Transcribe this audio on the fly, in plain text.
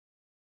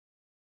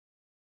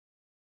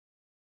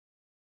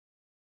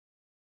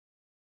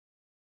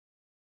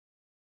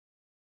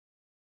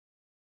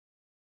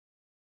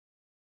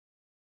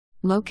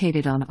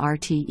Located on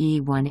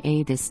RTE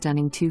 1A, this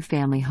stunning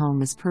two-family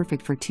home is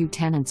perfect for 2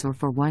 tenants or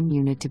for one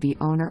unit to be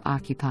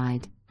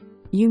owner-occupied.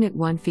 Unit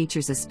 1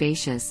 features a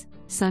spacious,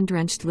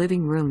 sun-drenched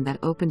living room that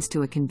opens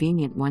to a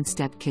convenient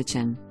one-step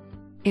kitchen.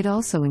 It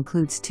also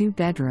includes 2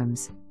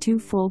 bedrooms, 2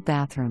 full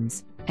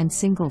bathrooms, and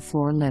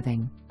single-floor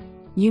living.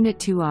 Unit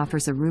 2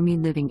 offers a roomy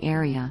living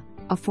area,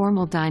 a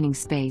formal dining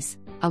space,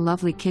 a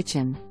lovely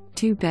kitchen,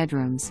 2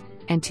 bedrooms,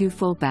 and 2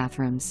 full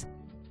bathrooms.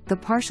 The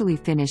partially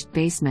finished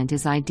basement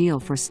is ideal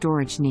for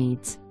storage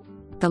needs.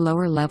 The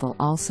lower level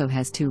also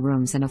has 2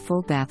 rooms and a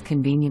full bath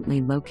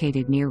conveniently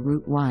located near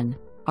Route 1,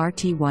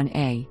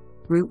 RT1A,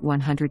 Route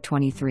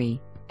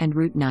 123, and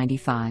Route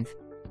 95.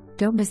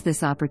 Don't miss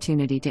this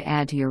opportunity to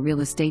add to your real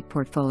estate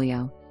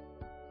portfolio.